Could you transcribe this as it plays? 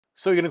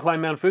So you're going to climb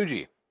Mount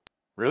Fuji?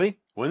 Really?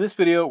 Well, in this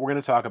video, we're going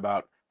to talk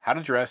about how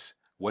to dress,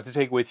 what to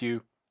take with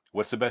you,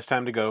 what's the best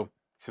time to go,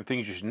 some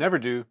things you should never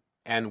do,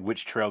 and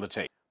which trail to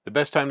take. The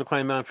best time to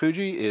climb Mount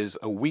Fuji is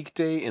a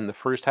weekday in the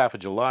first half of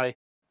July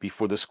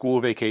before the school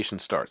vacation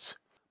starts.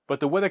 But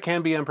the weather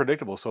can be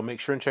unpredictable, so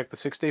make sure and check the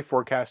 6-day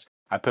forecast.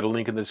 I put a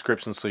link in the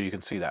description so you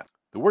can see that.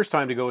 The worst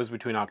time to go is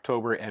between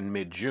October and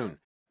mid-June.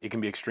 It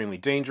can be extremely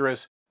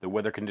dangerous, the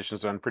weather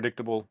conditions are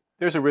unpredictable,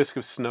 there's a risk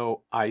of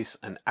snow, ice,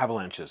 and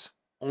avalanches.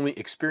 Only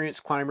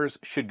experienced climbers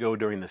should go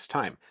during this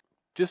time.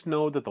 Just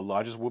know that the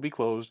lodges will be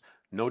closed,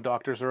 no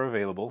doctors are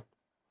available,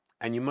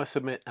 and you must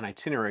submit an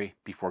itinerary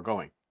before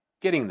going.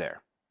 Getting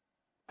there.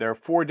 There are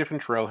 4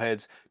 different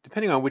trailheads.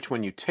 Depending on which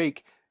one you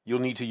take, you'll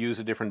need to use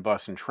a different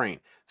bus and train.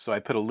 So I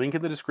put a link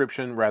in the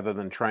description rather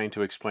than trying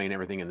to explain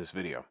everything in this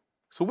video.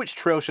 So which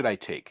trail should I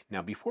take?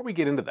 Now before we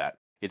get into that,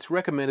 it's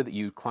recommended that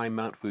you climb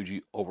Mount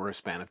Fuji over a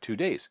span of 2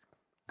 days.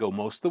 Go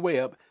most of the way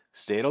up,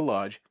 stay at a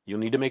lodge, you'll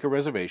need to make a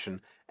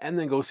reservation, and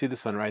then go see the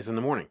sunrise in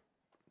the morning.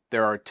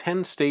 There are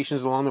 10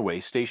 stations along the way,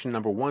 station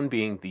number 1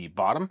 being the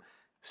bottom.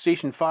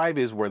 Station 5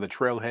 is where the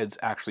trailheads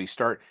actually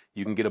start.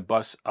 You can get a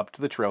bus up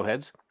to the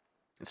trailheads.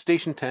 And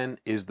station 10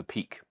 is the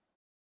peak.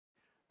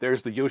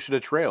 There's the Yoshida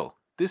Trail.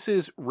 This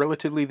is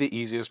relatively the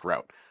easiest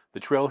route.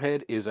 The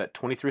trailhead is at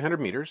 2,300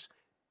 meters.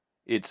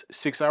 It's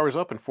 6 hours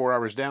up and 4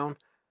 hours down.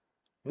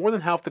 More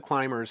than half the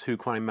climbers who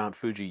climb Mount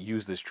Fuji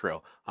use this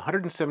trail,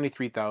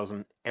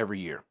 173,000 every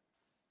year.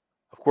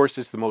 Of course,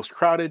 it's the most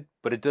crowded,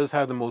 but it does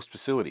have the most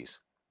facilities.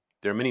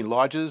 There are many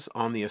lodges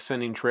on the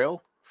ascending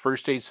trail,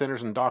 first aid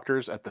centers and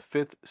doctors at the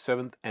 5th,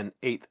 7th, and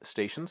 8th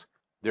stations.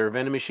 There are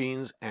vending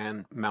machines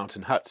and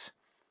mountain huts.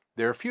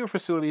 There are fewer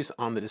facilities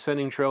on the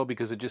descending trail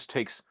because it just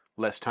takes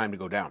less time to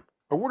go down.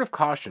 A word of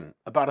caution,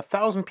 about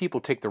 1,000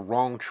 people take the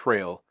wrong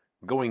trail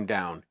going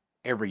down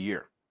every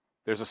year.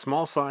 There's a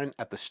small sign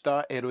at the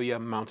Shita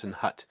Eroya Mountain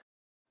Hut.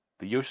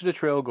 The Yoshida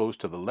Trail goes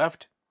to the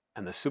left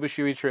and the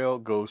Subashiri Trail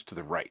goes to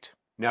the right.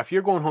 Now if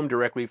you're going home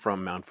directly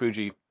from Mount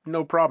Fuji,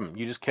 no problem,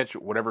 you just catch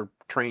whatever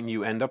train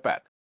you end up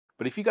at.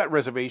 But if you got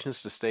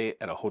reservations to stay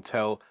at a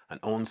hotel, an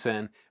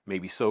onsen,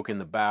 maybe soak in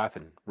the bath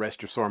and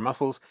rest your sore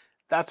muscles,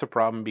 that's a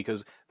problem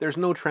because there's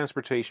no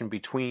transportation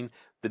between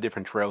the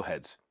different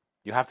trailheads.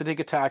 You'll have to take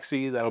a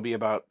taxi, that'll be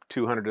about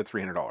 $200 to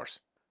 $300.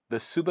 The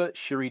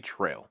Subashiri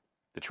Trail.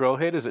 The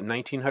trailhead is at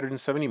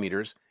 1,970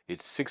 meters,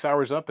 it's 6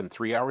 hours up and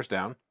 3 hours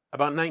down.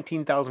 About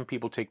 19,000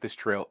 people take this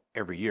trail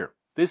every year.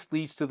 This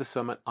leads to the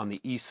summit on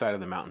the east side of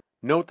the mountain.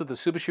 Note that the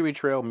Subashiri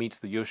Trail meets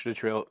the Yoshida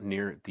Trail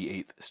near the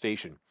 8th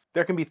station.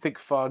 There can be thick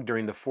fog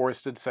during the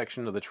forested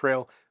section of the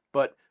trail,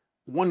 but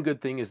one good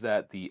thing is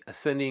that the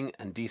ascending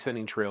and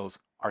descending trails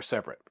are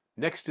separate.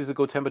 Next is the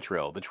Gotemba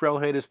Trail. The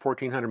trailhead is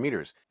 1,400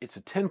 meters. It's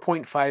a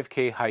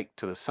 10.5K hike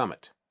to the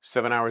summit.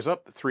 7 hours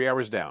up, 3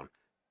 hours down.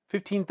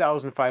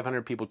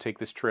 15,500 people take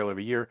this trail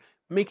every year,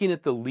 making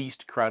it the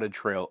least crowded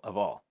trail of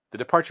all. The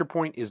departure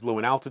point is low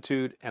in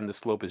altitude and the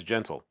slope is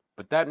gentle,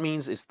 but that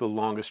means it's the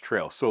longest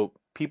trail. So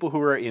people who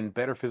are in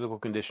better physical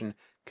condition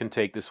can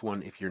take this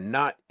one. If you're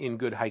not in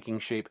good hiking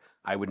shape,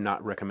 I would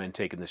not recommend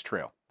taking this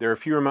trail. There are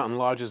fewer mountain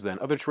lodges than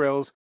other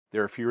trails.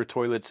 There are fewer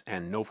toilets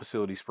and no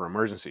facilities for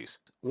emergencies.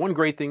 One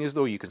great thing is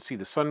though, you can see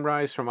the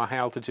sunrise from a high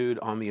altitude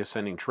on the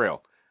ascending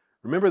trail.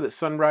 Remember that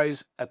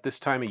sunrise at this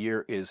time of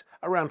year is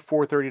around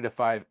 4:30 to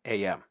 5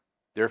 a.m.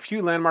 There are a few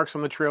landmarks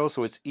on the trail,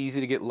 so it's easy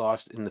to get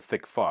lost in the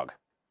thick fog.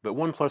 But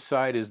one plus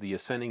side is the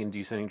ascending and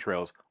descending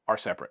trails are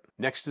separate.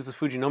 Next is the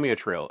Fujinomiya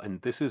Trail, and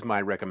this is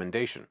my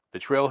recommendation. The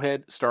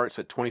trailhead starts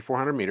at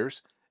 2,400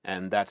 meters,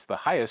 and that's the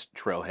highest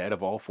trailhead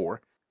of all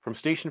 4. From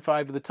Station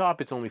 5 to the top,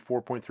 it's only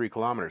 4.3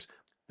 kilometers.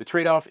 The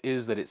trade-off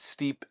is that it's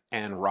steep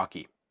and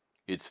rocky.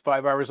 It's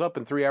 5 hours up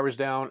and 3 hours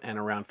down, and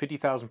around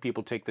 50,000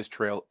 people take this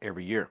trail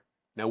every year.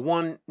 Now,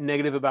 one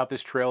negative about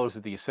this trail is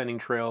that the ascending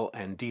trail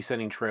and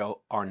descending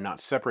trail are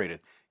not separated.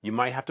 You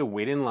might have to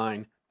wait in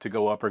line to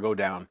go up or go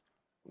down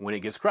when it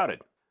gets crowded.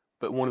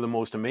 But one of the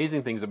most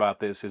amazing things about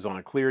this is on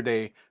a clear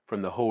day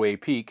from the Hoei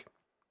Peak,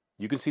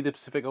 you can see the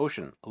Pacific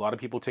Ocean. A lot of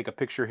people take a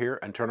picture here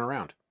and turn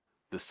around.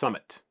 The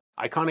summit.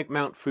 Iconic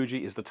Mount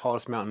Fuji is the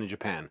tallest mountain in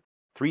Japan,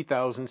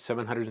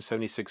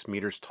 3,776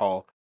 meters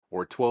tall,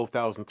 or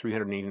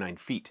 12,389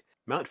 feet.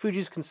 Mount Fuji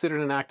is considered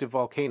an active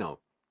volcano,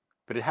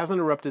 but it hasn't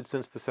erupted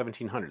since the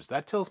 1700s.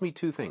 That tells me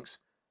 2 things.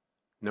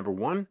 Number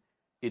 1,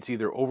 it's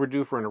either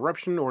overdue for an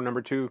eruption, or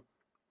number 2,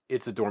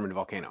 it's a dormant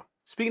volcano.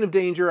 Speaking of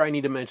danger, I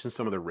need to mention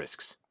some of the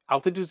risks.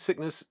 Altitude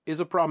sickness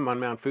is a problem on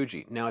Mount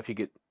Fuji. Now, if you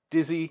get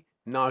dizzy,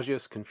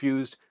 nauseous,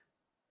 confused,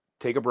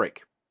 take a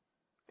break.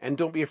 And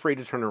don't be afraid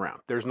to turn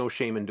around. There's no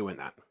shame in doing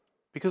that.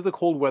 Because of the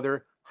cold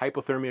weather,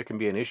 hypothermia can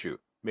be an issue.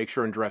 Make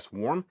sure and dress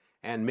warm,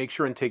 and make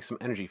sure and take some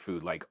energy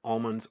food like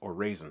almonds or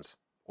raisins,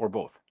 or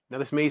both. Now,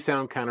 this may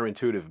sound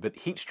counterintuitive, but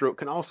heat stroke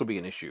can also be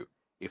an issue.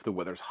 If the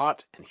weather's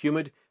hot and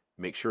humid,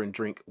 make sure and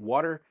drink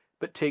water,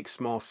 but take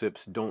small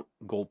sips, don't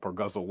gulp or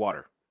guzzle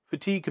water.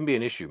 Fatigue can be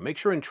an issue. Make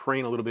sure and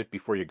train a little bit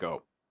before you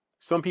go.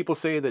 Some people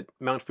say that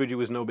Mount Fuji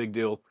was no big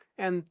deal,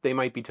 and they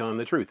might be telling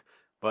the truth,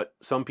 but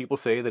some people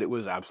say that it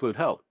was absolute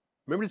hell.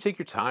 Remember to take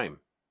your time.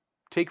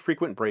 take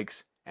frequent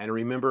breaks, and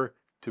remember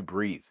to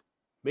breathe.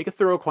 Make a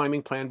thorough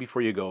climbing plan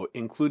before you go,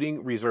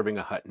 including reserving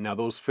a hut. Now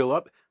those fill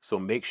up, so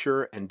make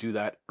sure and do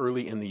that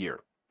early in the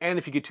year. And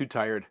if you get too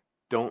tired,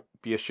 don't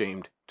be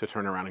ashamed to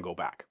turn around and go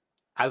back.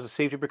 As a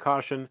safety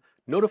precaution,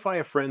 notify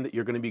a friend that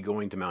you're going to be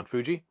going to Mount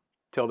Fuji.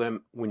 Tell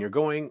them when you're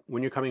going,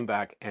 when you're coming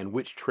back, and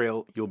which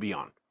trail you'll be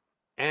on.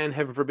 And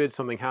heaven forbid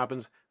something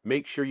happens,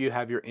 make sure you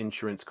have your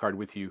insurance card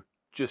with you,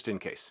 just in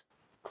case.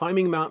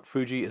 Climbing Mount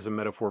Fuji is a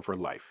metaphor for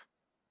life.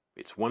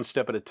 It's one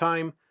step at a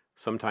time.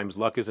 Sometimes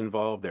luck is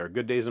involved. There are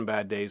good days and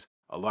bad days.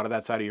 A lot of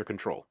that's out of your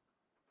control.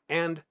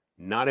 And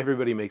not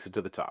everybody makes it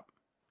to the top.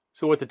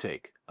 So what to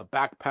take? A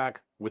backpack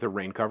with a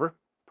rain cover.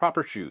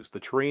 Proper shoes. The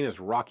terrain is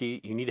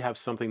rocky. You need to have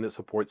something that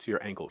supports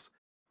your ankles.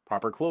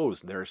 Proper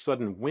clothes. There are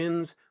sudden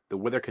winds. The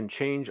weather can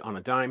change on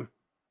a dime.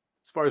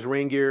 As far as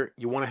rain gear,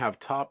 you want to have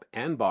top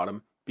and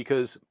bottom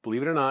because,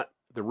 believe it or not,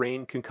 the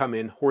rain can come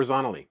in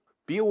horizontally.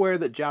 Be aware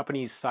that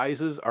Japanese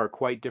sizes are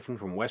quite different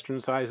from Western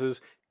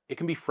sizes. It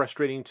can be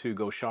frustrating to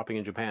go shopping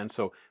in Japan,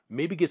 so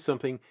maybe get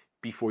something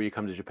before you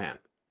come to Japan.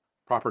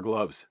 Proper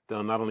gloves.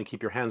 They'll not only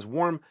keep your hands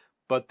warm,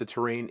 but the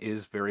terrain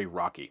is very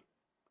rocky.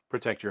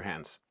 Protect your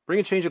hands. Bring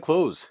a change of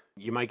clothes.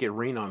 You might get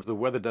rain on. The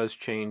weather does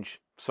change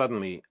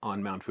suddenly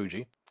on Mount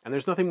Fuji, and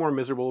there's nothing more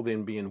miserable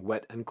than being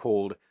wet and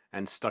cold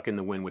and stuck in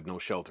the wind with no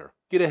shelter.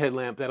 Get a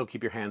headlamp. That'll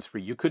keep your hands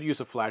free. You could use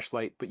a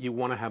flashlight, but you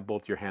want to have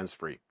both your hands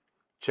free.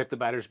 Check the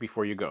batteries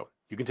before you go.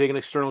 You can take an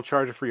external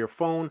charger for your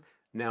phone.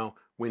 Now,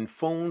 when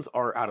phones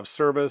are out of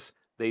service,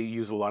 they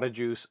use a lot of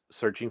juice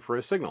searching for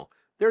a signal.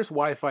 There's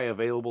Wi-Fi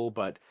available,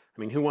 but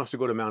who wants to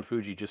go to Mount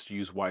Fuji just to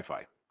use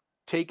Wi-Fi?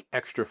 Take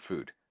extra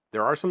food.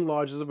 There are some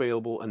lodges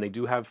available and they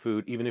do have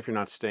food even if you're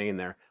not staying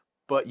there,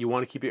 but you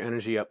want to keep your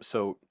energy up,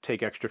 so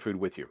take extra food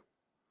with you.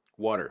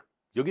 Water.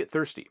 You'll get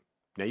thirsty.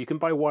 Now you can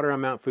buy water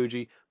on Mount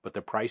Fuji, but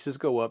the prices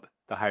go up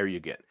the higher you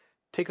get.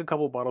 Take a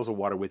couple bottles of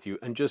water with you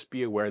and just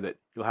be aware that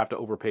you'll have to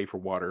overpay for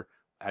water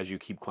as you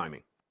keep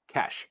climbing.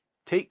 Cash.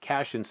 Take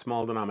cash in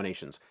small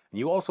denominations. And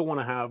you also want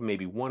to have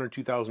maybe 1,000 or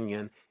 2,000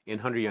 yen in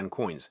 100 yen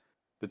coins.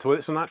 The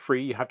toilets are not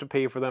free, you have to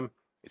pay for them.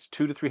 It's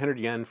 200 to 300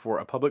 yen for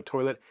a public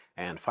toilet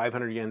and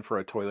 500 yen for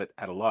a toilet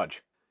at a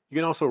lodge. You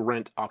can also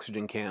rent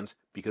oxygen cans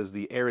because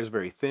the air is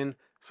very thin,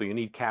 so you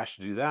need cash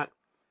to do that.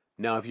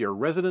 Now, if you're a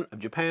resident of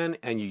Japan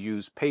and you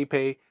use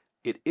PayPay,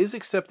 it is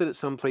accepted at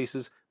some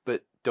places,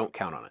 but don't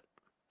count on it.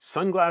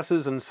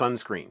 Sunglasses and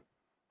sunscreen.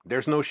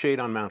 There's no shade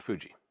on Mount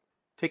Fuji.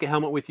 Take a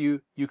helmet with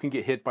you. You can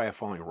get hit by a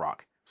falling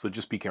rock, so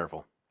just be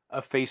careful.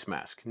 A face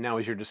mask. Now,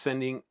 as you're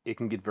descending, it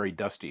can get very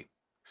dusty,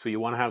 so you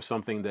want to have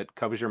something that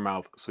covers your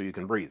mouth so you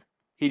can breathe.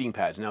 Heating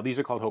pads. Now, these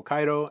are called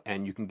Hokkaido,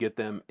 and you can get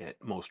them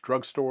at most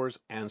drugstores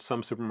and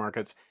some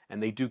supermarkets,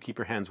 and they do keep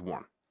your hands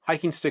warm.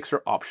 Hiking sticks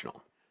are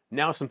optional.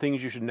 Now, some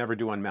things you should never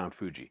do on Mount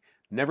Fuji.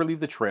 Never leave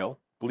the trail.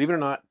 Believe it or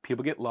not,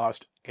 people get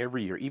lost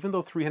every year. Even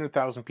though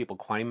 300,000 people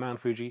climb Mount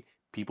Fuji,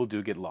 people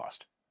do get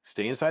lost.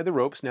 Stay inside the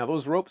ropes. Now,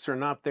 those ropes are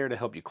not there to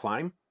help you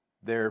climb.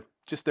 They're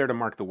just there to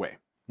mark the way.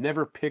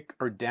 Never pick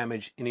or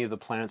damage any of the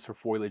plants or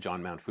foliage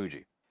on Mount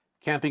Fuji.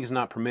 Camping is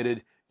not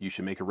permitted. You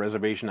should make a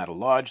reservation at a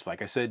lodge.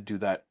 Like I said, do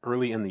that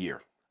early in the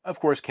year. Of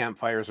course,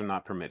 campfires are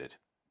not permitted.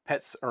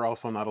 Pets are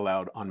also not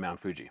allowed on Mount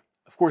Fuji.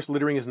 Of course,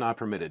 littering is not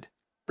permitted.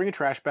 Bring a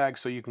trash bag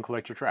so you can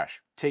collect your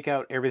trash. Take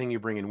out everything you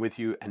bring in with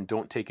you and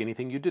don't take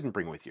anything you didn't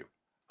bring with you.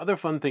 Other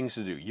fun things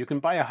to do. You can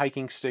buy a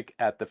hiking stick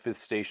at the 5th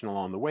station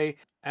along the way,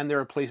 and there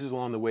are places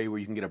along the way where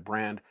you can get a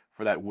brand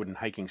for that wooden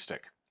hiking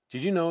stick.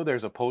 Did you know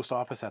there's a post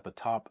office at the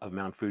top of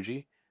Mount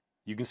Fuji?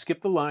 You can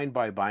skip the line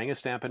by buying a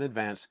stamp in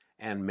advance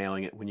and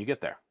mailing it when you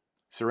get there.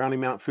 Surrounding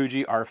Mount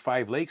Fuji are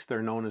 5 lakes.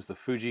 They're known as the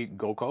Fuji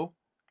Goko.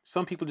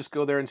 Some people just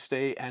go there and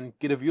stay and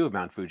get a view of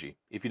Mount Fuji.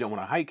 If you don't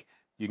want to hike,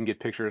 you can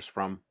get pictures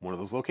from one of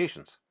those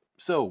locations.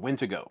 So, when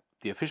to go?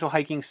 The official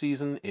hiking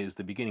season is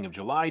the beginning of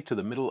July to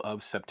the middle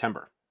of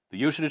September. The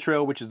Yoshida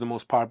Trail, which is the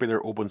most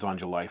popular, opens on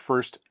July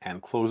 1st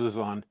and closes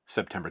on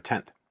September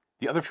 10th.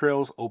 The other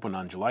trails open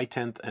on July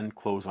 10th and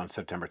close on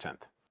September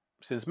 10th.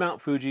 Since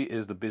Mount Fuji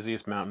is the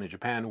busiest mountain in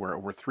Japan, where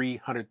over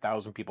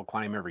 300,000 people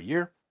climb every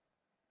year,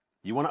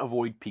 you want to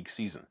avoid peak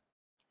season.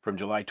 From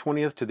July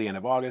 20th to the end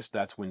of August,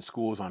 that's when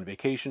school is on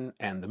vacation,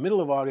 and the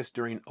middle of August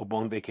during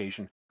Obon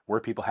vacation, where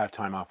people have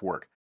time off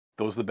work.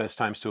 Those are the best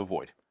times to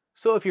avoid.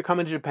 So if you're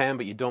coming to Japan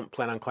but you don't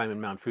plan on climbing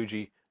Mount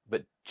Fuji,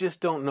 but just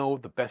don't know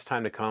the best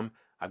time to come,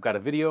 I've got a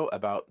video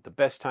about the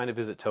best time to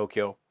visit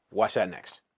Tokyo. Watch that next.